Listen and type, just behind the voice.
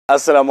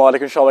আসসালামু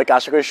আলাইকুম সবাইকে,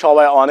 আশা করি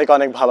সবাই অনেক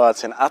অনেক ভালো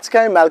আছেন। আজকে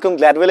আমি ম্যালকম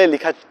গ্ল্যাডওয়েলের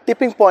লেখা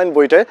টিপিং পয়েন্ট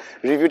বইটার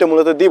রিভিউটা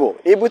মূলত দিব।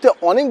 এই বইতে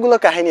অনেকগুলো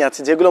কাহিনী আছে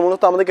যেগুলো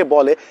মূলত আমাদেরকে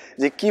বলে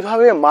যে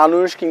কিভাবে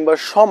মানুষ কিংবা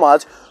সমাজ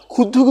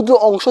ক্ষুদ্র ক্ষুদ্র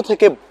অংশ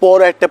থেকে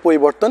বড় একটা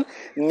পরিবর্তন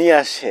নিয়ে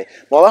আসে।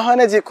 বলা হয়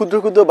না যে ক্ষুদ্র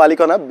ক্ষুদ্র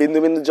বালিকণা বিন্দু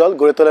বিন্দু জল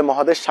গড়ে তোলে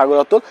মহাদেশ সাগর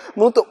অতল,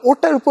 মূলত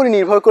ওটার উপরে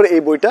নির্ভর করে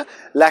এই বইটা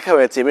লেখা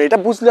হয়েছে। এবং এটা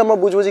বুঝলে আমরা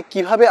বুঝবো যে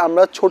কীভাবে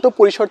আমরা ছোট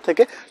পরিসর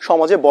থেকে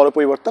সমাজে বড়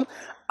পরিবর্তন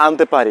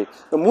আনতে পারি।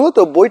 মূলত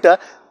বইটা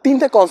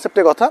তিনটা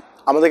কনসেপ্টের কথা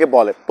আমাদেরকে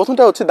বলে।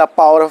 প্রথমটা হচ্ছে দ্য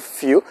পাওয়ার অফ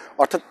ফিউ,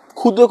 অর্থাৎ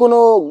ক্ষুদ্র কোনো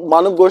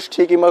মানব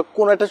গোষ্ঠী কিংবা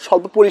কোনো একটা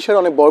স্বল্প পরিসরে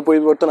অনেক বড়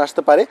পরিবর্তন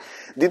আসতে পারে।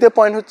 দ্বিতীয়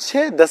পয়েন্ট হচ্ছে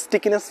দ্য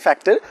স্টিকিনেস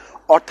ফ্যাক্টর,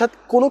 অর্থাৎ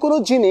কোনো কোনো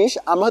জিনিস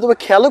আমরা হয়তো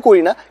খেয়ালও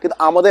করি না কিন্তু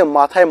আমাদের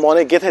মাথায়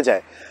মনে গেঁথে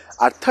যায়।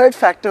 আর থার্ড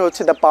ফ্যাক্টর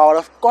হচ্ছে দ্য পাওয়ার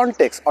অফ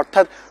কনটেক্সট,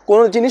 অর্থাৎ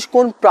কোনো জিনিস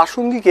কোন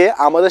প্রাসঙ্গিকে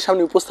আমাদের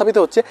সামনে উপস্থাপিত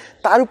হচ্ছে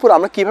তার উপর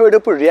আমরা কীভাবে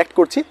এটার উপর রিয়াক্ট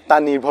করছি তা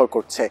নির্ভর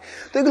করছে।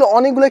 তো এগুলো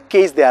অনেকগুলো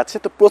কেস দেওয়া আছে।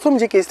 তো প্রথম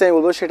যে কেসটা আমি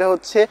বলবো সেটা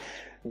হচ্ছে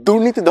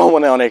দুর্নীতি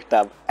দমনে। অনেকটা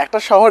একটা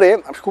শহরে,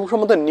 খুব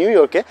সম্ভবত নিউ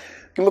ইয়র্কে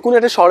কিংবা কোনো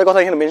একটা শহরের কথা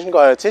এখানে মেনশন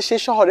করা হয়েছে,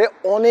 সেই শহরে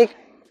অনেক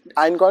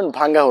আইনকানুন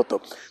ভাঙ্গা হতো।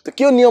 তো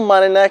কেউ নিয়ম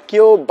মানে না,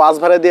 কেউ বাস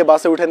ভাড়া দিয়ে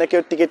বাসে উঠে না,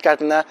 কেউ টিকিট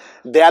কাটে না,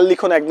 দেয়াল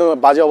লিখন একদম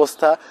বাজে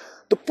অবস্থা।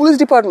 তো পুলিশ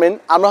ডিপার্টমেন্ট,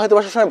 আমরা হয়তো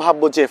সবসময়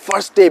ভাববো যে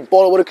ফার্স্ট ডে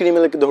বড় বড়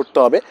ক্রিমিনালকে ধরতে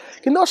হবে,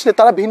 কিন্তু আসলে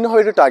তারা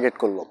ভিন্নভাবে একটু টার্গেট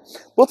করলো।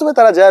 প্রথমে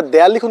তারা যারা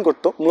দেয়াল লিখন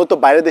করতো, মূলত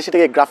বাইরের দেশে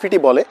থেকে গ্রাফিটি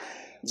বলে,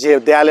 যে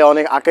দেয়ালে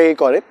অনেক আঁকাই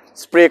করে,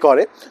 স্প্রে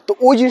করে, তো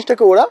ওই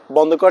জিনিসটাকে ওরা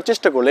বন্ধ করার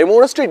চেষ্টা করলো এবং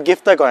ওরা স্ট্রেট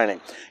গ্রেফতার করে নাই।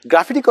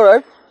 গ্রাফিটি করার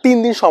 3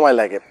 দিন সময়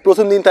লাগে।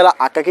 প্রথম দিন তারা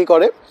আঁকাকি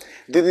করে,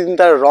 দ্বিতীয় দিন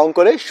তারা রং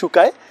করে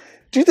শুকায়,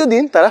 তৃতীয়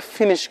দিন তারা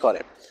ফিনিশ করে।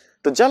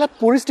 তো যারা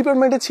পুলিশ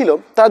ডিপার্টমেন্টে ছিল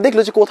তারা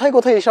দেখলো যে কোথায়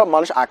কোথায় এইসব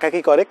মানুষ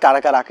আঁকাকি করে, কারা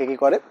কারা আঁকাকি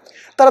করে,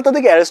 তারা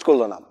তাদেরকে অ্যারেস্ট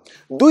করলো না।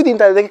 2 দিন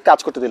তাদেরকে কাজ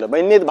করতে দিল,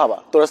 মানে নেট ভাবা,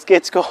 তোরা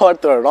স্কেচ কর,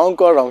 তোরা রং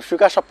কর, রং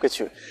শুকা, সব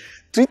কিছু।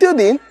 তৃতীয়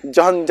দিন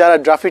যখন যারা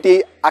গ্রাফিটি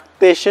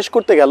আঁকতে শেষ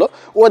করতে গেল,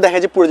 ওরা দেখে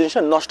যে পুরো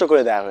জিনিসটা নষ্ট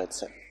করে দেওয়া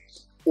হয়েছে।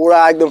 ওরা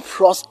একদম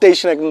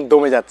ফ্রাস্ট্রেশন একদম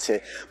দমে যাচ্ছে।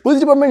 পুলিশ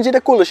ডিপার্টমেন্ট যেটা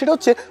করলো সেটা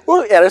হচ্ছে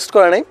ওরা অ্যারেস্ট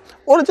করে নাই,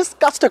 ওরা জাস্ট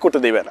কাজটা করতে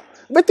দেবে না,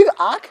 তুই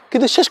আঁক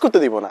কিন্তু শেষ করতে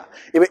দিব না।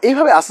 এবার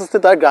এইভাবে আস্তে আস্তে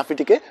তারা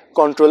গ্রাফিটিকে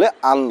কন্ট্রোলে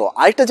আনলো।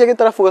 আরেকটা জায়গায়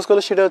তারা ফোকাস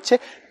করলো, সেটা হচ্ছে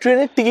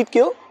ট্রেনের টিকিট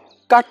কেউ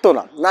কাটতো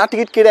না, না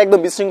টিকিট কেটে একদম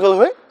বিশৃঙ্খল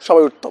হয়ে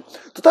সবাই উঠতো।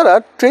 তো তারা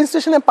ট্রেন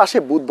স্টেশনের পাশে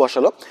বুথ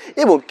বসালো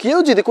এবং কেউ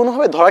যদি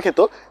কোনোভাবে ধরা খেত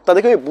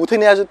তাদেরকে ওই বুথে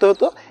নিয়ে যেতে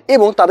হতো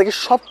এবং তাদেরকে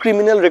সব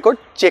ক্রিমিনাল রেকর্ড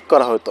চেক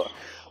করা হতো।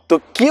 তো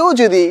কেউ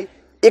যদি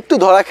একটু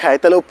ধরা খায়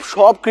তাহলে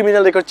সব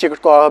ক্রিমিনাল রেকর্ড চেক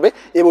করা হবে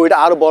এবং ওইটা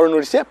আরও বড়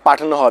নোটিশে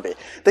পাঠানো হবে।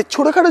 তাই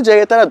ছোটোখাটো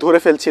জায়গায় তারা ধরে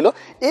ফেলছিল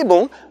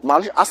এবং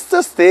মানুষ আস্তে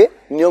আস্তে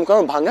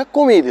নিয়মকানুন ভাঙা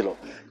কমিয়ে দিল।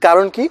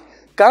 কারণ কি?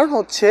 কারণ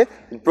হচ্ছে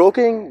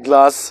ব্রোকেন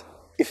গ্লাস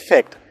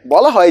ইফেক্ট।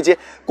 বলা হয় যে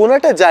কোনো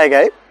একটা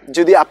জায়গায়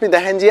যদি আপনি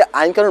দেখেন যে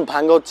আইনকানুন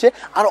ভাঙা হচ্ছে,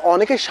 আর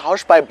অনেকে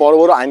সাহস পায় বড়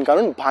বড়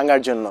আইনকানুন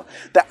ভাঙার জন্য।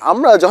 তাই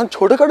আমরা যখন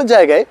ছোটোখাটো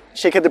জায়গায়,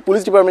 সেক্ষেত্রে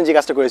পুলিশ ডিপার্টমেন্ট যে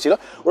কাজটা করেছিল,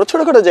 ওরা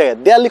ছোটোখাটো জায়গায়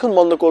দেয়াল লিখন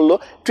বন্ধ করলো,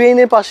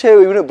 ট্রেনের পাশে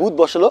ওইগুলো বুথ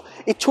বসালো।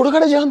 এই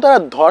ছোটোখাটো যখন তারা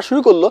ধরা শুরু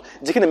করলো,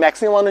 যেখানে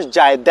ম্যাক্সিমাম মানুষ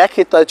যায়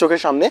দেখে তাদের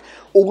চোখের সামনে,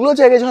 ওগুলো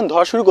জায়গায় যখন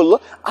ধরা শুরু করলো,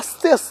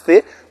 আস্তে আস্তে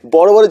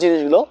বড় বড়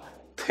জিনিসগুলো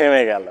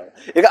থেমে গেল।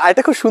 এটা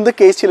আরেকটা খুব সুন্দর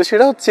কেস ছিল,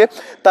 সেটা হচ্ছে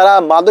তারা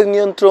মাদক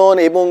নিয়ন্ত্রণ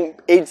এবং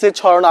এইডসের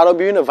ছড়ানো, আরও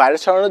বিভিন্ন ভাইরাস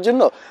ছড়ানোর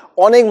জন্য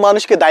অনেক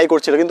মানুষকে দায়ী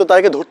করছিল, কিন্তু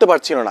তাদেরকে ধরতে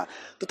পারছিল না।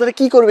 তো তারা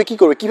কী করবে,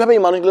 কীভাবে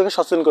এই মানুষগুলোকে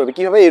সচেতন করবে,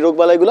 কীভাবে এই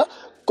রোগবালাইগুলো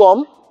কম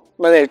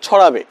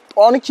ছড়াবে,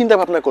 অনেক চিন্তা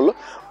ভাবনা করলো।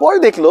 পরে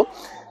দেখলো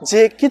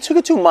যে কিছু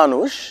কিছু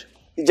মানুষ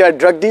যারা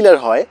ড্রাগ ডিলার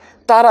হয়,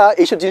 তারা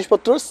এইসব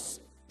জিনিসপত্র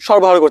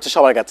সরবরাহ করছে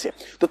সবার কাছে।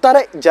 তো তারা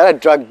যারা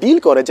ড্রাগ ডিল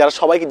করে, যারা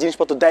সবাইকে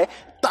জিনিসপত্র দেয়,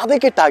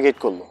 তাদেরকে টার্গেট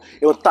করলো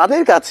এবং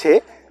তাদের কাছে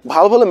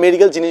ভালো ভালো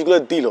মেডিকেল জিনিসগুলো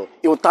দিল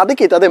এবং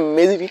তাদেরকে তাদের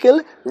মেডিকেল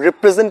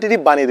রিপ্রেজেন্টেটিভ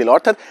বানিয়ে দিল।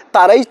 অর্থাৎ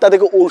তারাই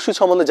তাদেরকে ওষুধ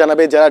সম্বন্ধে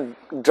জানাবে, যারা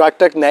ড্রাগ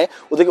ট্রাগ নেয়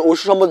ওদেরকে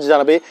ওষুধ সম্বন্ধে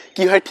জানাবে,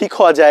 কীভাবে ঠিক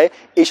হওয়া যায়,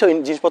 এইসব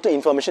জিনিসপত্র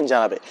ইনফরমেশন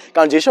জানাবে।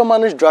 কারণ যেসব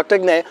মানুষ ড্রাগ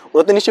ট্রাগ নেয়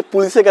ওরা তো নিশ্চয়ই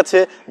পুলিশের কাছে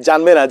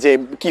জানবে না যে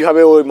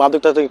কীভাবে ওই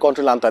মাদকটা থেকে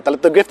কন্ট্রোল আনতে হয়, তাহলে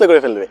তো গ্রেফতার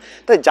করে ফেলবে।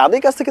 তাই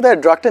যাদের কাছ থেকে তারা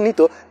ড্রাগটা নিত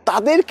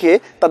তাদেরকে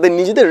তাদের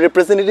নিজেদের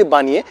রিপ্রেজেন্টেটিভ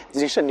বানিয়ে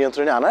জিনিসটা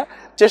নিয়ন্ত্রণে আনার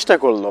চেষ্টা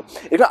করলো।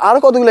 এটা আরও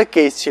কতগুলো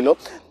কেস ছিল।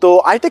 তো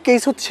আরেকটা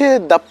কেস হচ্ছে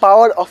the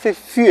power of A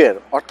fear,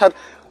 অর্থাৎ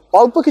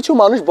অল্প কিছু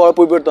মানুষ বড়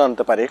পরিবর্তন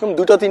আনতে পারে। এরকম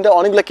 2-3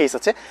 অনেকগুলো কেস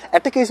আছে।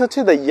 একটা কেস হচ্ছে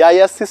দ্য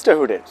ইয়ায়া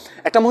সিস্টারহুডের।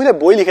 একটা মহিলা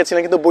বই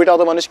লিখেছিলেন কিন্তু বইটা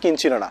অত মানুষ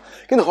কিনছিল না,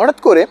 কিন্তু হঠাৎ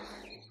করে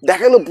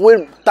দেখা গেলো বইয়ের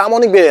দাম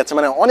অনেক বেড়ে যাচ্ছে,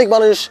 মানে অনেক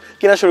মানুষ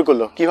কেনা শুরু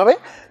করলো। কীভাবে?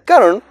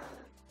 কারণ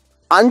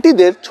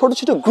আন্টিদের ছোট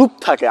ছোট গ্রুপ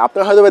থাকে,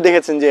 আপনারা হয়তো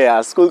দেখেছেন যে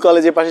স্কুল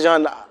কলেজের পাশে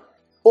যখন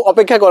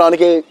অপেক্ষা করে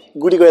অনেকে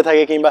গুটি করে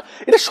থাকে, কিংবা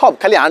এটা সব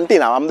খালি আন্টি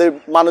না, আমাদের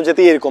মানুষ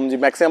জাতি এরকম যে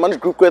ম্যাক্সিমাম মানুষ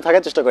গ্রুপ করে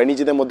থাকার চেষ্টা করে,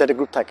 নিজেদের মধ্যে একটা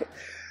গ্রুপ থাকে।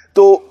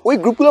 তো ওই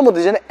গ্রুপগুলোর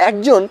মধ্যে যেন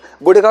একজন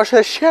বইটা কারোর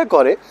সাথে শেয়ার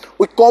করে,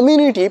 ওই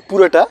কমিউনিটি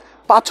পুরোটা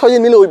 5-6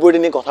 জন মিলে ওই বইটা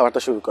নিয়ে কথাবার্তা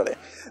শুরু করে।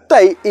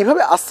 তাই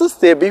এইভাবে আস্তে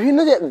আস্তে বিভিন্ন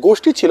যে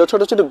গোষ্ঠী ছিল,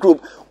 ছোট ছোট গ্রুপ,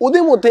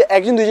 ওদের মধ্যে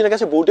একজন দুইজনের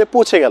কাছে বইটা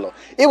পৌঁছে গেল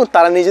এবং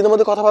তারা নিজেদের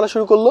মধ্যে কথা বলা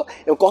শুরু করলো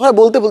এবং কথা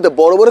বলতে বলতে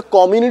বড় বড়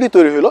কমিউনিটি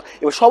তৈরি হলো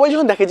এবং সবাই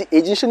যখন দেখে যে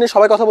এই জিনিসটা নিয়ে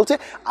সবাই কথা বলছে,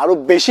 আরও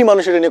বেশি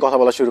মানুষ এটা নিয়ে কথা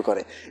বলা শুরু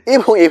করে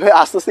এবং এইভাবে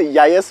আস্তে আস্তে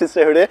ইয়াইয়া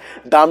সিস্টারহুডের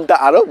দামটা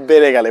আরও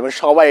বেড়ে গেল এবং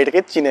সবাই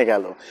এটাকে চিনে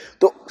গেল।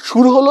 তো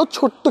শুরু হলো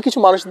ছোট্ট কিছু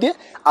মানুষ দিয়ে,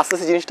 আস্তে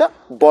আস্তে জিনিসটা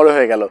বড়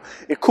হয়ে গেল।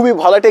 এর খুবই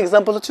ভালো একটা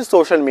এক্সাম্পল হচ্ছে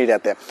সোশ্যাল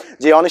মিডিয়াতে,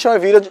 যে অনেক সময়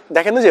ভিডিও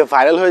দেখেন না যে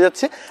ভাইরাল হয়ে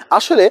যাচ্ছে,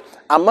 আসলে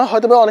আমরা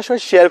হয়তো বা অনেক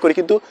সময় শেয়ার করি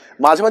কিন্তু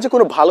মাঝে মাঝে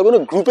কোনো ভালো কোনো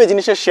গ্রুপে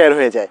জিনিসটা শেয়ার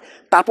হয়ে যায়,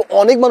 তারপর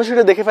অনেক মানুষ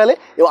এটা দেখে ফেলে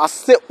এবং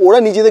আস্তে ওরা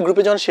নিজেদের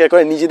গ্রুপে যখন শেয়ার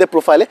করে নিজেদের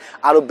প্রোফাইলে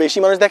আরও বেশি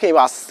মানুষ দেখে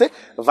এবং আস্তে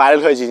ভাইরাল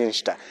হয়ে যায়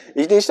জিনিসটা।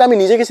 এই জিনিসটা আমি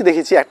নিজে কাছে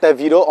দেখেছি, একটা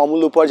ভিডিও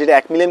অমূল্য উপর যেটা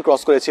 1 মিলিয়ন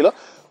ক্রস করেছিল,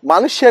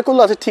 মানুষ শেয়ার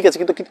করলো আচ্ছা ঠিক আছে,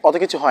 কিন্তু অত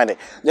কিছু হয় না।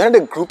 যখন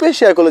একটা গ্রুপে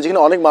শেয়ার করলো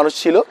যেখানে অনেক মানুষ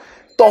ছিল,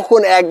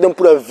 তখন একদম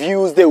পুরো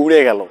ভিউজ দিয়ে উড়ে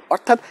গেল।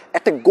 অর্থাৎ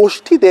একটা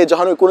গোষ্ঠীতে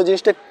যখন কোনো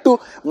জিনিসটা একটু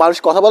মানুষ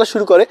কথা বলা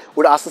শুরু করে,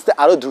 ওটা আস্তে আস্তে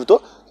আরও দ্রুত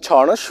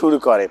ছড়ানো শুরু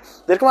করে।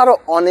 এরকম আরও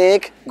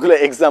অনেকগুলো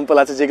এক্সাম্পল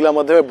আছে যেগুলোর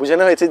মাধ্যমে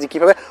বোঝানো হয়েছে যে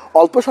কীভাবে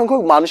অল্প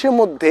সংখ্যক মানুষের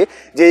মধ্যে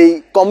যেই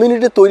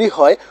কমিউনিটি তৈরি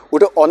হয়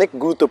ওটা অনেক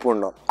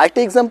গুরুত্বপূর্ণ। আরেকটা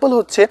এক্সাম্পল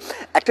হচ্ছে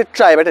একটা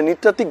ট্রাইব, একটা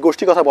নৃতাত্ত্বিক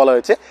গোষ্ঠীর কথা বলা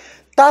হয়েছে,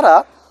 তারা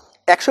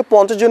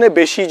 150 জনের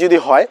বেশি যদি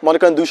হয়, মনে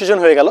করেন 200 জন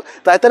হয়ে গেল,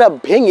 তাই তারা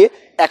ভেঙে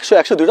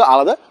 100-102টা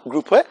আলাদা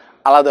গ্রুপ হয়ে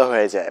আলাদা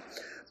হয়ে যায়।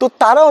 তো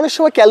তারা অনেক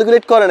সময়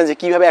ক্যালকুলেট করে না যে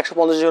কীভাবে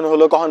 150 জন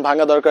হলো, কখন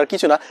ভাঙা দরকার,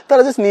 কিছু না,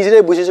 তারা জাস্ট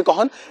নিজেরাই বুঝেছে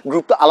কখন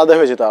গ্রুপটা আলাদা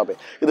হয়ে যেতে হবে।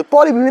 কিন্তু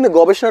পরে বিভিন্ন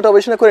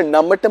গবেষণা করে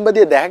নাম্বার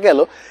দিয়ে দেখা গেল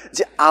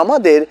যে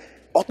আমাদের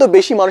অত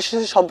বেশি মানুষের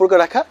সাথে সম্পর্ক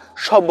রাখা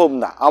সম্ভব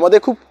না। আমাদের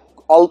খুব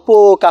অল্প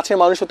কাছের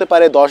মানুষ হতে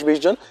পারে 10-20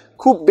 জন,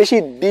 খুব বেশি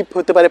ডিপ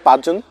হতে পারে 5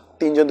 জন,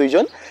 3 জন, 2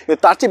 জন, কিন্তু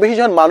তার চেয়ে বেশি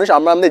যখন মানুষ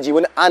আমরা আমাদের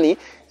জীবনে আনি,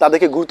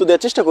 তাদেরকে গুরুত্ব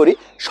দেওয়ার চেষ্টা করি,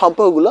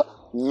 সম্পর্কগুলো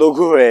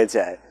লঘু হয়ে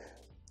যায়।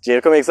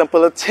 যেরকম এক্সাম্পল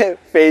হচ্ছে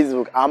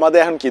ফেসবুক, আমাদের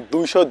এখন কি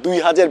 200,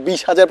 2000,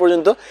 20,000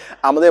 পর্যন্ত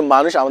আমাদের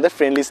মানুষ আমাদের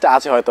ফ্রেন্ড লিস্টে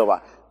আছে, হয়তো বা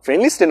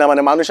ফ্রেন্ড লিস্টে না,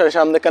 মানে মানুষের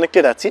সাথে আমরা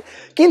কানেক্টেড আছি,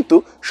 কিন্তু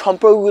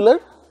সম্পর্কগুলোর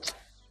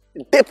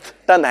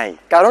ডেপথটা নাই,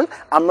 কারণ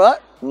আমরা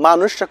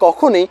মানুষরা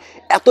কখনোই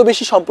এত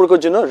বেশি সম্পর্কের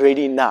জন্য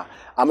রেডি না।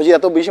 আমরা যদি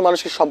এত বেশি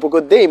মানুষকে সম্পর্ক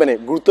দেই, মানে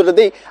গুরুত্বটা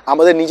দেই,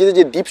 আমাদের নিজেদের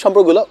যে ডিপ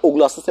সম্পর্কগুলো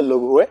ওগুলো আস্তে আস্তে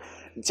লঘু হয়ে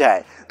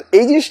যায়। তো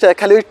এই জিনিসটা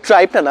খালি ওই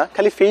ট্রাইবটা না,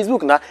 খালি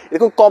ফেসবুক না,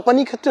 এরকম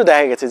কোম্পানির ক্ষেত্রেও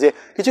দেখা গেছে যে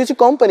কিছু কিছু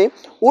কোম্পানি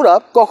ওরা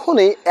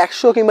কখনোই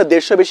 100 কিংবা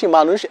 150 বেশি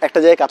মানুষ একটা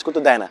জায়গায় কাজ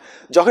করতে দেয় না।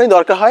 যখনই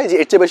দরকার হয় যে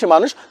এর চেয়ে বেশি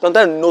মানুষ, তখন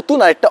তারা নতুন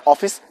আরেকটা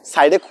অফিস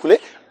সাইডে খুলে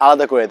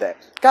আলাদা করে দেয়।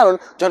 কারণ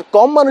যখন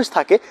কম মানুষ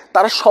থাকে,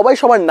 তারা সবাই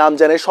সবার নাম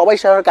জানে, সবাই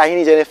সবার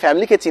কাহিনী জানে,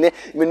 ফ্যামিলিকে চিনে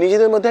এবং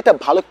নিজেদের মধ্যে একটা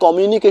ভালো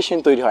কমিউনিকেশন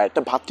তৈরি হয়,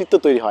 একটা ভ্রাতৃত্ব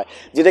তৈরি হয়,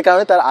 যেটার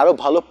কারণে তারা আরও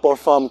ভালো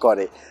পারফর্ম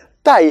করে।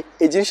 তাই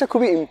এই জিনিসটা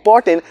খুবই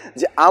ইম্পর্টেন্ট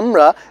যে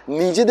আমরা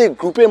নিজেদের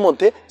গ্রুপের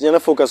মধ্যে যেন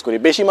ফোকাস করি।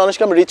 বেশি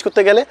মানুষকে আমরা রিচ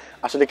করতে গেলে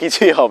আসলে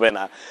কিছুই হবে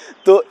না।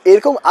 তো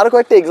এরকম আরও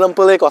কয়েকটা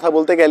এক্সাম্পলের কথা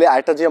বলতে গেলে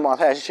আরেকটা যে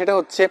মাথায় আসে সেটা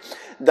হচ্ছে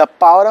দ্য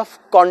পাওয়ার অফ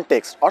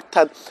কনটেক্সট।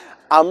 অর্থাৎ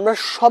আমরা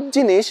সব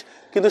জিনিস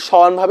কিন্তু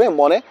সমানভাবে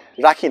মনে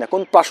রাখি না,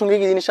 কোন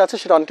প্রাসঙ্গিক জিনিস আছে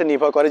সেটা অনেকটা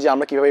নির্ভর করে যে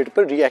আমরা কীভাবে এর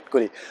উপর রিঅ্যাক্ট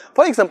করি।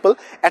 ফর এক্সাম্পল,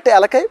 একটা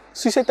এলাকায়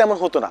সুইসাইড তেমন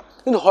হতো না,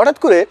 কিন্তু হঠাৎ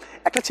করে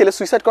একটা ছেলে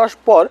সুইসাইড করার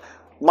পর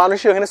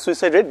মানুষের ওখানে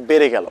সুইসাইড রেট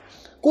বেড়ে গেল।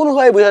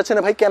 কোনোভাবে বোঝা যাচ্ছে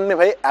না ভাই কেমনে,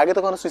 ভাই আগে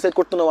তো কোনো সুইসাইড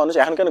করতো না মানুষ,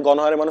 এখন কেন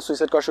গণহারে মানুষ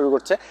সুইসাইড করা শুরু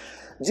করছে।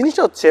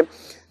 জিনিসটা হচ্ছে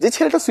যে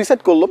ছেলেটা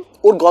সুইসাইড করলো,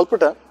 ওর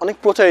গল্পটা অনেক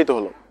প্রচারিত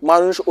হলো,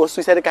 মানুষ ওর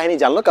সুইসাইডের কাহিনী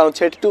জানলো, কারণ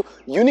ছেলেটা একটু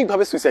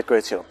ইউনিকভাবে সুইসাইড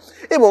করেছিল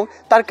এবং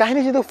তার কাহিনী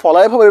যেহেতু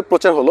ফলায়ভাবে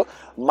প্রচার হলো,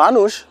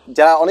 মানুষ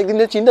যারা অনেক দিন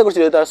ধরে চিন্তা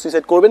করছিল তারা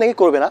সুইসাইড করবে নাকি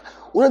করবে না,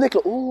 ওরা দেখলো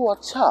ও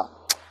আচ্ছা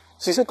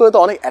সুইসাইড করে তো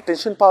অনেক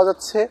অ্যাটেনশন পাওয়া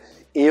যাচ্ছে,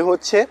 এ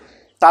হচ্ছে,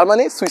 তার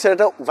মানে সুইসাইড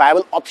একটা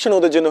ভায়াবল অপশন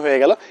ওদের জন্য হয়ে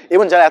গেল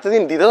এবং যারা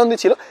এতদিন দ্বিধাদ্বন্দ্বে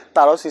ছিল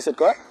তারাও সুইসাইড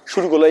করা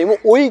শুরু করলো এবং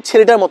ওই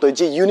ছেলেটার মতো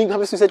যে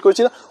ইউনিকভাবে সুইসাইড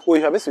করেছিল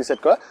ওইভাবে সুইসাইড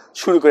করা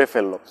শুরু করে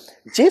ফেললো।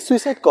 যে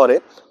সুইসাইড করে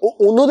ও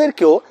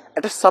অন্যদেরকেও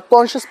একটা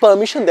সাবকনশিয়াস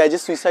পারমিশন দেয় যে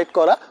সুইসাইড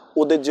করা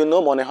ওদের জন্য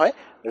মনে হয়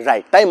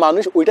রাইট। তাই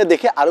মানুষ ওইটা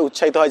দেখে আরও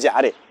উৎসাহিত হয় যে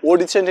আরে ওর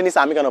ডিসিশনটা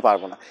নিচ্ছে, আমি কেন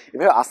পারবো না।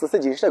 এভাবে আস্তে আস্তে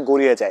জিনিসটা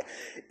গড়িয়ে যায়।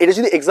 এটা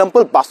যদি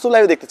এক্সাম্পল বাস্তব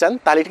লাইফে দেখতে চান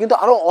তাহলে এটা কিন্তু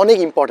আরও অনেক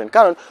ইম্পর্টেন্ট,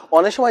 কারণ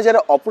অনেক সময় যারা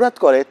অপরাধ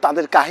করে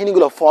তাদের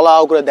কাহিনীগুলো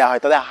ফলাও করে দেওয়া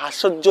হয়, তাদের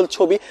হাস্যোজ্জ্বল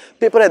ছবি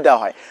পেপারে দেওয়া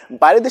হয়।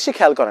 বাইরের দেশে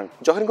খেয়াল করেন,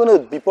 যখন কোনো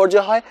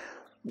বিপর্যয় হয়,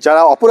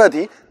 যারা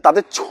অপরাধী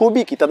তাদের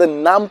ছবি কি, তাদের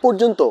নাম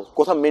পর্যন্ত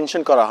কোথাও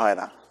মেনশন করা হয়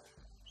না,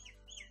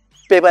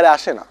 পেপারে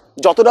আসে না,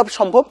 যতটা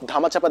সম্ভব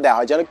ধামাচাপা দেওয়া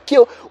হয় যেন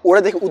কেউ ওরা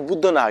দেখে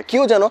উদ্বুদ্ধ না হয়,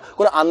 কেউ যেন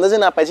কোনো আন্দাজে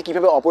না পায় যে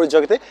কীভাবে অপরের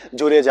জগতে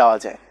জড়িয়ে যাওয়া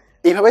যায়।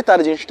 এইভাবে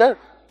তারা জিনিসটা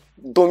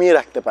দমিয়ে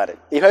রাখতে পারে,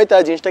 এইভাবে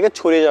তারা জিনিসটাকে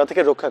ছড়িয়ে যাওয়া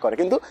থেকে রক্ষা করে।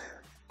 কিন্তু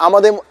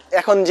আমাদের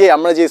এখন যে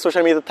আমরা যে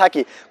সোশ্যাল মিডিয়াতে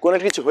থাকি, কোনো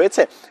একটা কিছু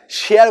হয়েছে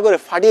শেয়ার করে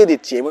ফাটিয়ে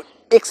দিচ্ছি এবং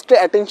এক্সট্রা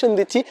অ্যাটেনশন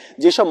দিচ্ছি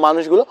যেসব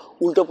মানুষগুলো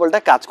উল্টোপাল্টা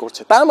কাজ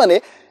করছে। তার মানে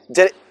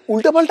যারা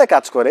উল্টোপাল্টা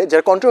কাজ করে,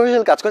 যারা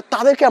কন্ট্রোভার্সিয়াল কাজ করে,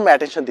 তাদেরকে আমরা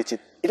অ্যাটেনশন দিচ্ছি।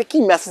 এটা কি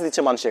মেসেজ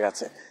দিচ্ছে মানুষের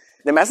কাছে?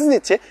 যে মেসেজ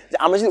দিচ্ছে যে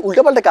আমরা যদি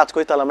উল্টোপাল্টা কাজ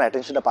করি তাহলে আমরা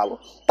অ্যাটেনশনটা পাবো।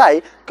 তাই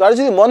কারো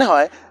যদি মনে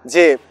হয়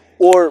যে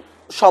ওর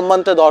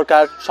সম্মানটা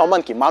দরকার,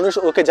 সম্মান কি, মানুষ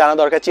ওকে জানা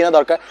দরকার, চেনা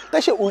দরকার,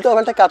 তাই সে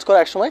উল্টাপাল্টা কাজ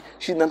করার একসময়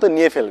সিদ্ধান্ত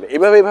নিয়ে ফেলবে।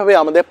 এভাবে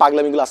আমাদের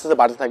পাগলামিগুলো আস্তে আস্তে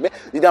বাড়তে থাকবে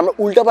যদি আমরা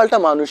উল্টাপাল্টা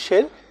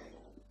মানুষের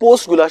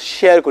পোস্টগুলো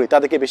শেয়ার করি,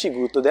 তাদেরকে বেশি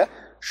গুরুত্ব দেওয়া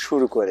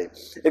শুরু করে।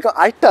 এরকম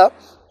আরেকটা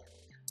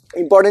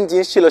ইম্পর্টেন্ট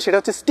জিনিস ছিল সেটা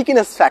হচ্ছে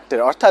স্টিকিনেস ফ্যাক্টর।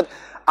 অর্থাৎ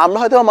আমরা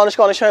হয়তো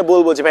মানুষকে অনেক সময়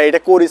বলবো যে ভাই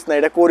এটা করিস না,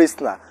 এটা করিস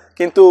না,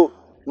 কিন্তু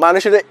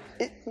মানুষের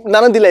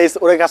নানা দিলে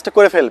ওরা কাজটা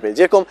করে ফেলবে।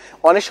 যেরকম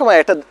অনেক সময়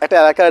একটা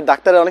এলাকার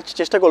ডাক্তাররা অনেক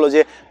চেষ্টা করলো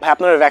যে ভাই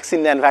আপনারা ভ্যাকসিন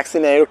নেন,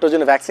 এই রোগটার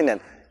জন্য ভ্যাকসিন নেন,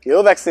 কেউ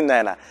ভ্যাকসিন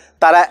নেয় না।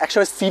 তারা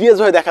একসময় সিরিয়াস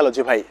হয়ে দেখালো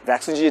যে ভাই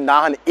ভ্যাকসিন যদি না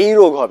হন এই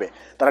রোগ হবে,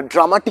 তারা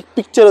ড্রামাটিক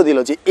পিকচারও দিল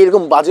যে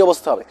এরকম বাজে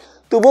অবস্থা হবে,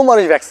 তবুও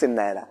মানুষ ভ্যাকসিন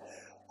নেয় না।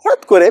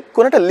 হঠাৎ করে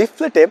কোনো একটা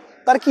লিফলেটে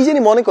তারা কি জানি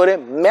মনে করে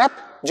ম্যাপ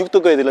যুক্ত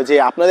করে দিল যে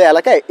আপনাদের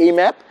এলাকায় এই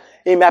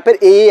ম্যাপের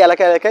এই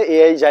এলাকায়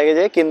এই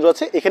জায়গায় কেন্দ্র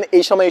আছে, এখানে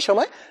এই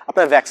সময়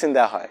আপনার ভ্যাকসিন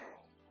দেওয়া হয়।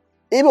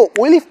 এবং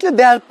ওই লিফলেট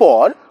দেওয়ার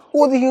পর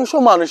অধিকাংশ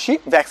মানুষই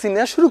ভ্যাকসিন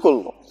নেওয়া শুরু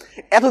করলো।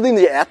 এতদিন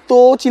যে এত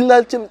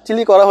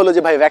চিল্লি করা হলো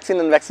যে ভাই ভ্যাকসিন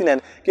নেন,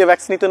 কেউ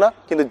ভ্যাকসিন নিত না।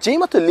 কিন্তু যেই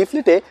মাত্র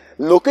লিফলেটে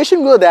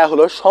লোকেশনগুলো দেওয়া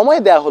হলো, সময়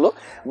দেওয়া হলো,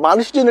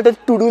 মানুষের জন্য একটা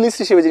টু ডু লিস্ট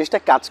হিসেবে জিনিসটা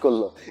কাজ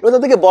করলো। এবং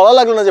তাদেরকে বলা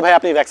লাগলো না যে ভাই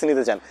আপনি ভ্যাকসিন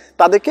নিতে চান,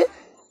 তাদেরকে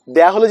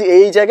দেওয়া হলো যে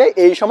এই জায়গায়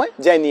এই সময়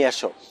যাই নিয়ে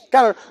আসো।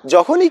 কারণ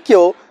যখনই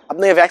কেউ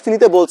আপনাকে ভ্যাকসিন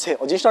নিতে বলছে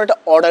ওই জিনিসটা একটা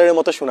অর্ডারের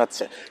মতো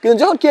শোনাচ্ছে, কিন্তু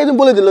যখন কেউ একজন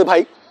বলে দিল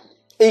ভাই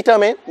এই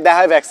টাইমে দেওয়া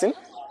হয় ভ্যাকসিন,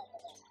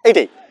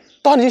 এইটাই,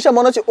 তখন জিনিসটা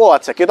মনে হচ্ছে ও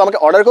আচ্ছা কেউ তো আমাকে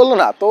অর্ডার করলো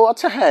না, তো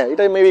আচ্ছা হ্যাঁ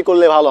এটা মেবি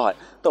করলে ভালো হয়,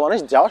 তো মানুষ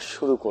যাওয়া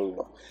শুরু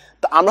করলো।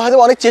 তো আমরা হয়তো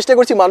অনেক চেষ্টা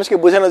করছি মানুষকে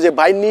বোঝানো যে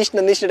ভাই নিস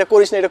না, এটা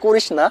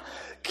করিস না,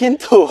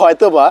 কিন্তু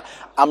হয়তো বা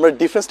আমরা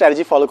ডিফারেন্ট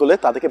স্ট্র্যাটেজি ফলো করলে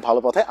তাদেরকে ভালো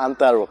পথে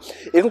আনতে পারবো।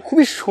 এরকম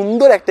খুবই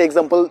সুন্দর একটা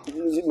এক্সাম্পল,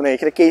 মানে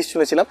এখানে কেস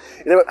শুনেছিলাম,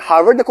 এটা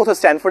হার্ভার্ডে কোথাও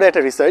স্ট্যানফোর্ডে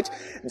একটা রিসার্চ,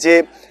 যে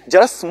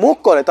যারা স্মোক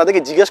করে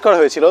তাদেরকে জিজ্ঞেস করা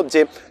হয়েছিল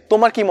যে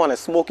তোমার কি মনে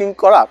হয় স্মোকিং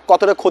করা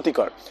কতটা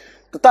ক্ষতিকর,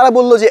 তো তারা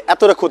বললো যে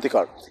এতটা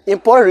ক্ষতিকর।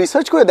 এরপরে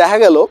রিসার্চ করে দেখা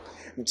গেল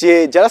যে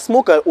যারা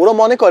স্মোকার ওরা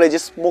মনে করে যে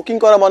স্মোকিং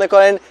করা মনে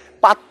করেন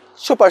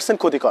 500%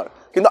 ক্ষতিকর,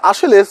 কিন্তু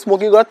আসলে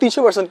স্মোকিং করা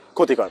 300%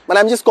 ক্ষতিকর। মানে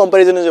আমি জাস্ট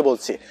কম্প্যারিজনে যে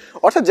বলছি,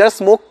 অর্থাৎ যারা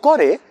স্মোক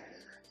করে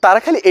তারা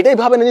খালি এটাই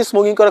ভাবে না যে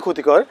স্মোকিং করা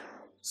ক্ষতিকর,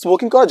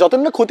 স্মোকিং করা যত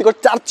না ক্ষতিকর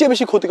তার চেয়ে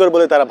বেশি ক্ষতিকর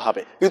বলে তারা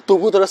ভাবে, কিন্তু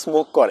তবুও তারা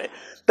স্মোক করে।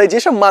 তাই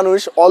যেসব মানুষ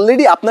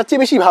অলরেডি আপনার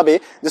চেয়ে বেশি ভাবে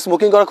যে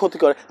স্মোকিং করা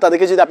ক্ষতিকর,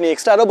 তাদেরকে যদি আপনি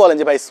এক্সট্রা আরও বলেন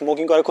যে ভাই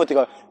স্মোকিং করা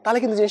ক্ষতিকর, তাহলে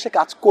কিন্তু জিনিসটা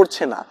কাজ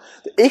করছে না।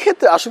 তো এই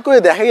ক্ষেত্রে আসল করে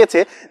দেখা গেছে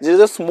যে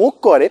যারা স্মোক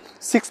করে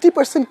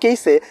 60%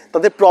 কেসে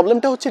তাদের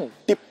প্রবলেমটা হচ্ছে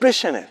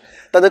ডিপ্রেশনের।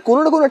 তাদের কোনো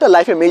না কোনো একটা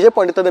লাইফে মেজর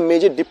পয়েন্টে তাদের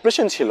মেজর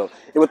ডিপ্রেশন ছিল,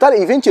 এবং তার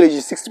ইভেন্চুয়ালি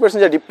যে 60%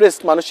 যারা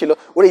ডিপ্রেসড মানুষ ছিল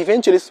ওরা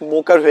ইভেন্চুয়ালি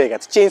স্মোকার হয়ে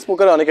গেছে, চেইন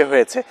স্মোকার অনেকে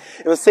হয়েছে।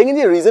 এবং সেকেন্ড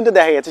যে রিজনটা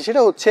দেখা গেছে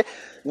সেটা হচ্ছে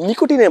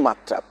নিকোটিনের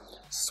মাত্রা।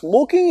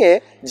 স্মোকিংয়ে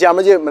যে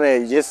আমরা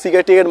যে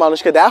সিগারেট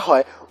মানুষকে দেওয়া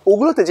হয়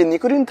ওগুলোতে যে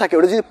নিকোটিন থাকে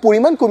ওটা যদি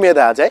পরিমাণ কমিয়ে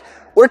দেওয়া যায়,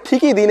 ওরা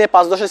ঠিকই দিনে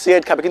 5-10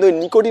 সিগারেট খাবে, কিন্তু ওই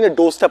নিকোটিনের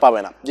ডোজটা পাবে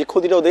না, যে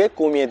ক্ষতিটা ওদেরকে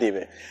কমিয়ে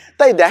দিবে।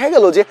 তাই দেখা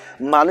গেল যে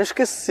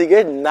মানুষকে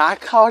সিগারেট না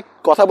খাওয়ার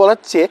কথা বলার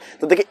চেয়ে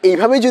তাদেরকে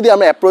এইভাবেই যদি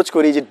আমরা অ্যাপ্রোচ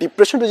করি যে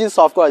ডিপ্রেশনটা যদি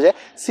সলভ করা যায়,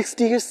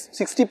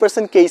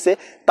 60% কেসে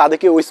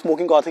তাদেরকে ওই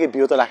স্মোকিং করা থেকে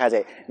বিরত রাখা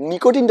যায়।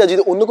 নিকোটিনটা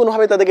যদি অন্য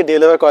কোনোভাবে তাদেরকে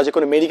ডেলিভার করা যায়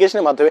কোনো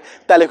মেডিকেশনের মাধ্যমে,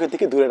 তাহলে ওখান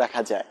থেকে দূরে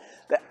রাখা যায়।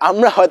 তাই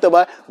আমরা হয়তো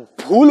বা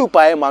ভুল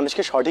উপায়ে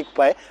মানুষকে সঠিক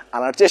উপায়ে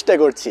আনার চেষ্টা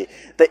করছি।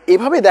 তাই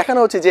এভাবে দেখানো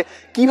হচ্ছে যে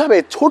কীভাবে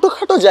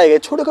ছোটোখাটো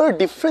জায়গায় ছোটোখাটো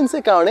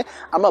ডিফারেন্সের কারণে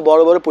আমরা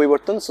বড় বড়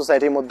পরিবর্তন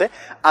সোসাইটির মধ্যে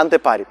আনতে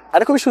পারি। আর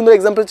খুবই সুন্দর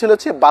এক্সাম্পল ছিল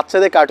হচ্ছে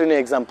বাচ্চাদের কার্টুনের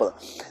এক্সাম্পল।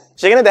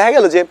 সেখানে দেখা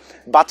গেল যে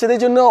বাচ্চাদের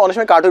জন্য অনেক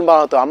সময় কার্টুন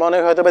বানানো হতো। আমরা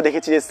অনেক হয়তো বা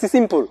দেখেছি যে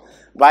সিসিমপুর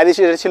বাইরে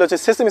সেটা ছিল হচ্ছে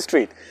সেসেমি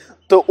স্ট্রিট,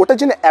 তো ওটার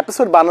জন্য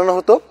এপিসোড বানানো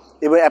হতো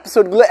এবং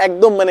এপিসোডগুলো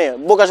একদম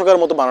বোকাশোকার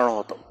মতো বানানো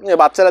হতো।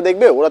 বাচ্চারা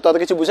দেখবে, ওরা তো অত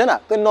কিছু বুঝে না,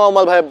 তো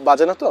নর্মালভাবে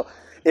বাজানো হতো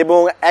এবং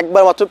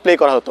একবার মাত্র প্লে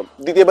করা হতো,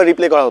 দ্বিতীয়বার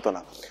রিপ্লে করা হতো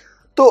না।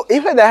 তো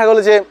এইভাবে দেখা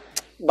গেলো যে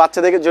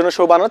বাচ্চাদের জন্য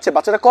শো বানাচ্ছে,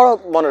 বাচ্চারা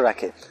মনে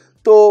রাখে,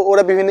 তো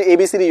ওরা বিভিন্ন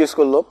এবিসিডি ইউজ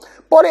করলো।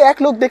 পরে এক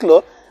লোক দেখলো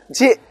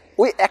যে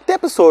ওই একটা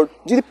এপিসোড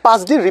যদি 5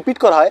 দিন রিপিট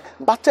করা হয়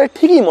বাচ্চারা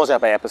ঠিকই মজা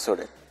পায়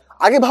এপিসোডে।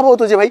 আগে ভাবা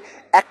হতো যে ভাই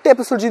একটা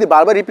এপিসোড যদি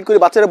বারবার রিপিট করে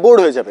বাচ্চারা বোর্ড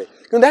হয়ে যাবে,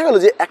 কিন্তু দেখা গেলো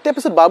যে একটা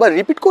এপিসোড বারবার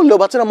রিপিট করলেও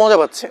বাচ্চারা মজা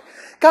পাচ্ছে,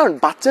 কারণ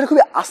বাচ্চারা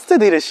খুবই আস্তে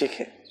ধীরে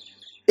শেখে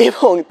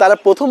এবং তারা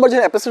প্রথমবার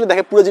যখন এপিসোডে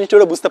দেখে পুরো জিনিসটা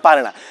ওরা বুঝতে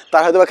পারে না।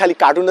 তারা হয়তো খালি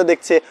কার্টুনটা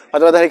দেখছে,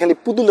 হয়তো তারা খালি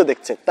পুতুলটা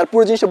দেখছে, তার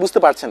পুরো জিনিসটা বুঝতে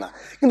পারছে না।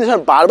 কিন্তু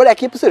যখন বারবার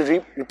একই এপিসোড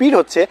রিপিট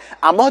হচ্ছে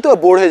আমরা হয়তো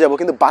বোর হয়ে যাবো,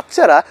 কিন্তু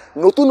বাচ্চারা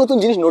নতুন নতুন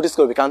জিনিস নোটিস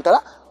করবে, কারণ তারা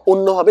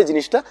অন্যভাবে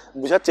জিনিসটা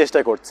বোঝার চেষ্টা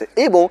করছে।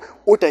 এবং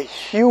ওটা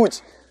হিউজ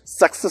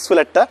সাকসেসফুল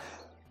একটা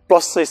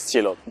প্রসেস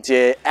ছিল যে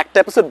একটা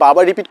এপিসোড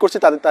বারবার রিপিট করছে,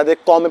 তাদের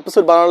কম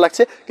এপিসোড বানানো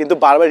লাগছে, কিন্তু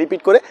বারবার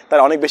রিপিট করে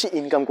তারা অনেক বেশি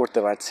ইনকাম করতে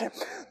পারছে।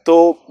 তো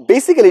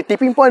বেসিক্যালি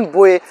টিপিং পয়েন্ট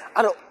বইয়ে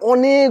আরও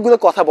অনেকগুলো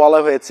কথা বলা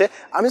হয়েছে।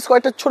 আমি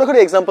কয়েকটা ছোটোখাটো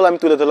এক্সাম্পল আমি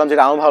তুলে ধরলাম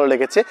যেটা আমার ভালো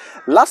লেগেছে।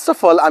 লাস্ট অফ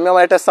অল আমি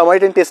আমার একটা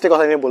সামারিটান টেস্টের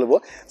কথা নিয়ে বলবো।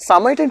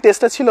 সামারিটান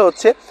টেস্টটা ছিল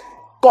হচ্ছে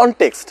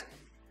কনটেক্সট,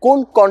 কোন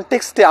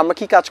কনটেক্সটে আমরা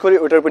কী কাজ করি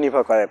ওটার উপর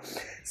নির্ভর করে।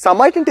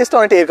 সামারিটান টেস্টটা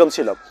অনেকটা এরকম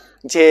ছিল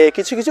যে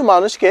কিছু কিছু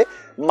মানুষকে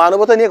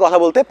মানবতা নিয়ে কথা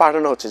বলতে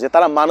পাঠানো হচ্ছে, যে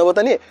তারা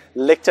মানবতা নিয়ে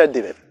লেকচার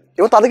দিবে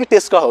এবং তাদেরকে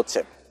টেস্ট করা হচ্ছে।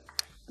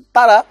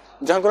 তারা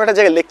যখন কোনো একটা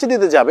জায়গায় লেকচার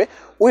দিতে যাবে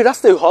ওই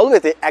রাস্তায়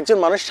হলওয়েতে একজন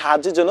মানুষ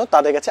সাহায্যের জন্য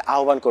তাদের কাছে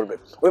আহ্বান করবে।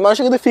 ওই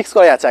মানুষকে কিন্তু ফিক্স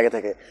করা আছে আগে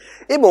থেকে,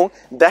 এবং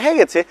দেখা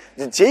গেছে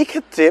যে যেই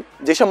ক্ষেত্রে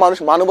যেসব মানুষ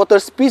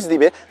মানবতার স্পিচ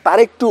দিবে তার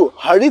একটু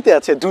হার্ডিতে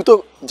আছে, দ্রুত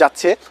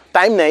যাচ্ছে,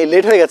 টাইম নেই,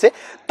 লেট হয়ে গেছে,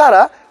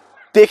 তারা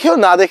দেখেও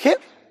না দেখে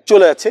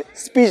চলে যাচ্ছে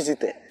স্পিচ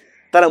দিতে।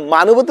 তারা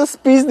মানবতার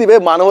স্পিচ দিবে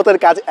মানবতার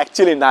কাজ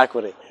অ্যাকচুয়ালি না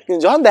করে। কিন্তু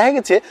যখন দেখা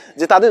গেছে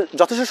যে তাদের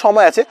যথেষ্ট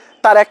সময় আছে,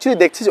 তার অ্যাকচুয়ালি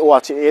দেখছে যে ও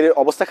আছে এর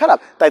অবস্থা খারাপ,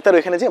 তাই তার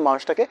ওইখানে যে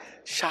মানুষটাকে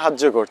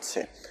সাহায্য করছে।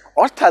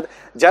 অর্থাৎ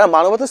যারা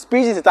মানবতার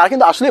স্পিচ দিচ্ছে তারা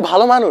কিন্তু আসলে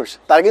ভালো মানুষ,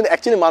 তারা কিন্তু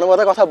অ্যাকচুয়ালি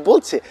মানবতার কথা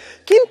বলছে,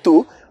 কিন্তু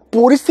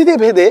পরিস্থিতি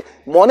ভেদে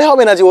মনে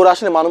হবে না যে ওরা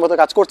আসলে মানবতার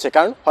কাজ করছে,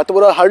 কারণ হয়তো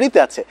ওরা হার্ডিতে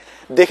আছে,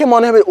 দেখে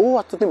মনে হবে ও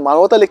আচ্ছা তুই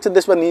মানবতা লেকচার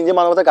দিস বা নিজে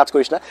মানবতার কাজ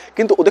করিস না,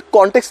 কিন্তু ওদের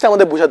কনটেক্সটটা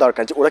আমাদের বোঝা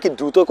দরকার যে ওরা কি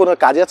দ্রুত কোনো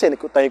কাজে আছে,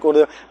 তাই কোনো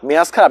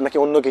মেয়াজ খারাপ নাকি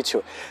অন্য কিছু।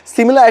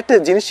 সিমিলার একটা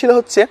জিনিস ছিল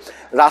হচ্ছে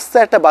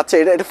রাস্তায় একটা বাচ্চা,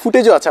 এটা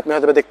ফুটেজও আছে, আপনি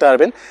হয়তো দেখতে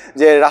পারবেন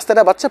যে রাস্তায়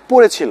একটা বাচ্চা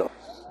পড়েছিল,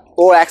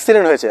 ও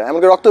অ্যাক্সিডেন্ট হয়েছে,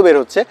 এমনকি রক্ত বের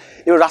হচ্ছে,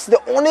 এবার রাস্তাতে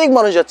অনেক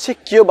মানুষ যাচ্ছে,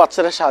 কেউ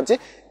বাচ্চাটার সাহায্যে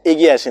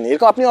এগিয়ে আসেনি।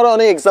 এরকম আপনি আরও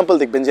অনেক এক্সাম্পল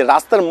দেখবেন যে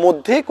রাস্তার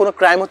মধ্যে কোনো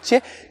ক্রাইম হচ্ছে,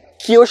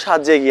 কেউ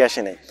সাহায্যে এগিয়ে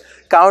আসে নাই।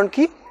 কারণ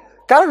কি?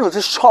 কারণ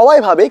হচ্ছে সবাই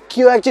ভাবে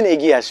কেউ একজন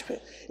এগিয়ে আসবে,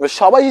 এবার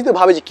সবাই যদি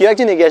ভাবে যে কেউ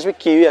একজন এগিয়ে আসবে,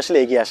 কেউই আসলে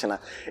এগিয়ে আসে না।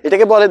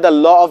 এটাকে বলে দ্য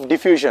ল অফ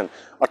ডিফিউশন,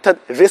 অর্থাৎ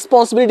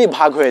রেসপন্সিবিলিটি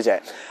ভাগ হয়ে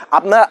যায়।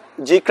 আপনার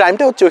যে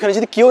ক্রাইমটা হচ্ছে ওখানে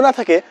যদি কেউ না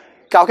থাকে,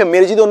 কাউকে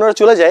মেরে যদি অন্যরা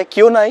চলে যায়,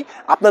 কেউ নাই,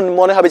 আপনার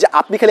মনে হবে যে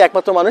আপনি খালি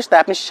একমাত্র মানুষ, তাই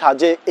আপনি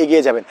সাহায্যে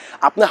এগিয়ে যাবেন,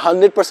 আপনার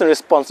 100%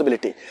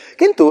 রেসপন্সিবিলিটি।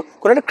 কিন্তু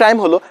কোনো একটা ক্রাইম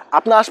হলো,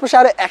 আপনার আশপাশে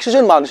আরও 100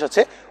 জন মানুষ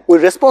আছে, ওই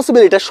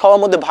রেসপন্সিবিলিটিটা সবার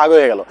মধ্যে ভাগ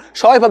হয়ে গেল,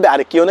 সবাই ভাবে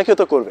আরে কেউ না কেউ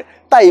তো করবে,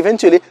 তাই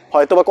ইভেনচুয়ালি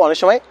হয়তো বা অনেক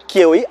সময়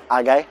কেউই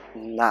আগায়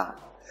না।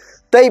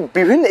 তাই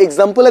বিভিন্ন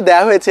এক্সাম্পলে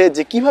দেওয়া হয়েছে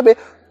যে কিভাবে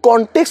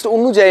কনটেক্সট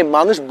অনুযায়ী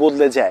মানুষ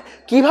বদলে যায়,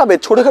 কিভাবে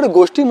ছোটোখাটো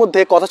গোষ্ঠীর মধ্যে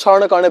কথা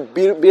ছড়ানোর কারণে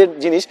বিরাট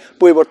জিনিস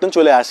পরিবর্তন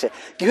চলে আসে,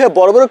 কিভাবে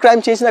বড় বড় ক্রাইম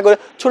চেঞ্জ না করে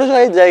ছোটো ছোটো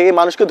জায়গায়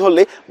মানুষকে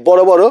ধরলেই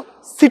বড় বড়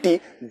সিটি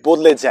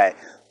বদলে যায়।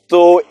 তো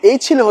এই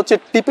ছিল হচ্ছে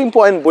টিপিং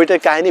পয়েন্ট বইটার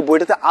কাহিনী।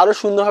 বইটাতে আরও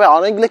সুন্দরভাবে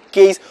অনেকগুলো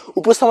কেস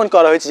উপস্থাপন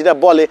করা হয়েছে, যেটা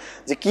বলে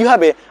যে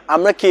কিভাবে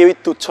আমরা কেউই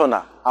তুচ্ছ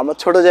না, আমরা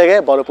ছোট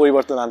জায়গায় বড়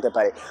পরিবর্তন আনতে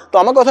পারি। তো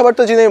আমার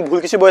কথাবার্তা যদি আমি ভুল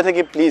কিছু বলে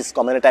থাকি, প্লিজ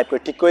কমেন্টে টাইপ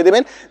করে ঠিক করে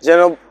দেবেন, যেন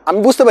আমি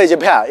বুঝতে পারি যে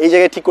ভাইয়া এই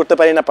জায়গায় ঠিক করতে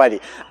পারি না পারি।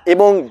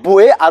 এবং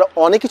বইয়ে আর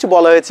অনেক কিছু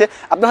বলা হয়েছে,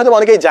 আপনারা হয়তো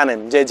অনেকেই জানেন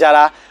যে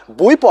যারা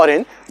বই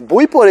পড়েন,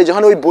 বই পড়ে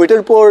যখন ওই বইটার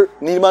উপর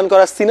নির্মাণ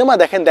করা সিনেমা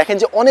দেখেন, দেখেন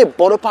যে অনেক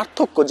বড়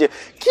পার্থক্য, যে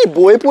কি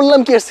বই পড়লাম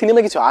কি আর সিনেমা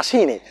কিছু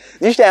আসেই নেই।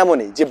 জিনিসটা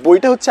এমনই যে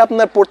বইটা হচ্ছে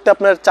আপনার পড়তে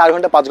আপনার 4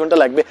 ঘন্টা 5 ঘন্টা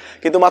লাগবে,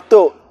 কিন্তু মাত্র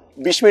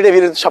 20 মিনিটের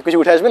ভিতরে সব কিছু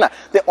উঠে আসবে না,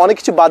 তো অনেক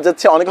কিছু বাদ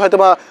যাচ্ছে, অনেকে হয়তো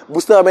বা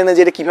বুঝতে পারবেন না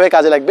যে এটা কীভাবে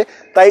কাজে লাগবে।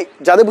 তাই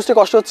যাদের বুঝতে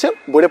কষ্ট হচ্ছে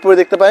বইটা পড়ে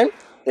দেখতে পারেন,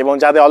 এবং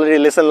যাদের অলরেডি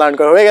লেসন লার্ন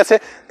করা হয়ে গেছে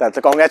তাতে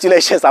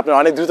কংগ্রাচুলেশনস, আপনারা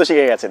অনেক দ্রুত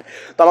শিখে গেছেন।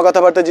 তো আমার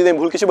কথাবার্তা যদি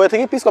ভুল কিছু বলে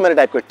থাকি, প্লিজ কমেন্টে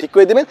টাইপ করে ঠিক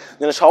করে দেবেন,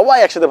 যেন সবাই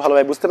একসাথে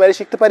ভালোভাবে বুঝতে পারি,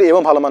 শিখতে পারি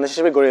এবং ভালো মানুষ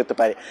হিসেবে গড়ে উঠতে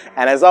পারি।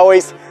 And as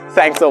always,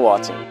 thanks for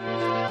watching.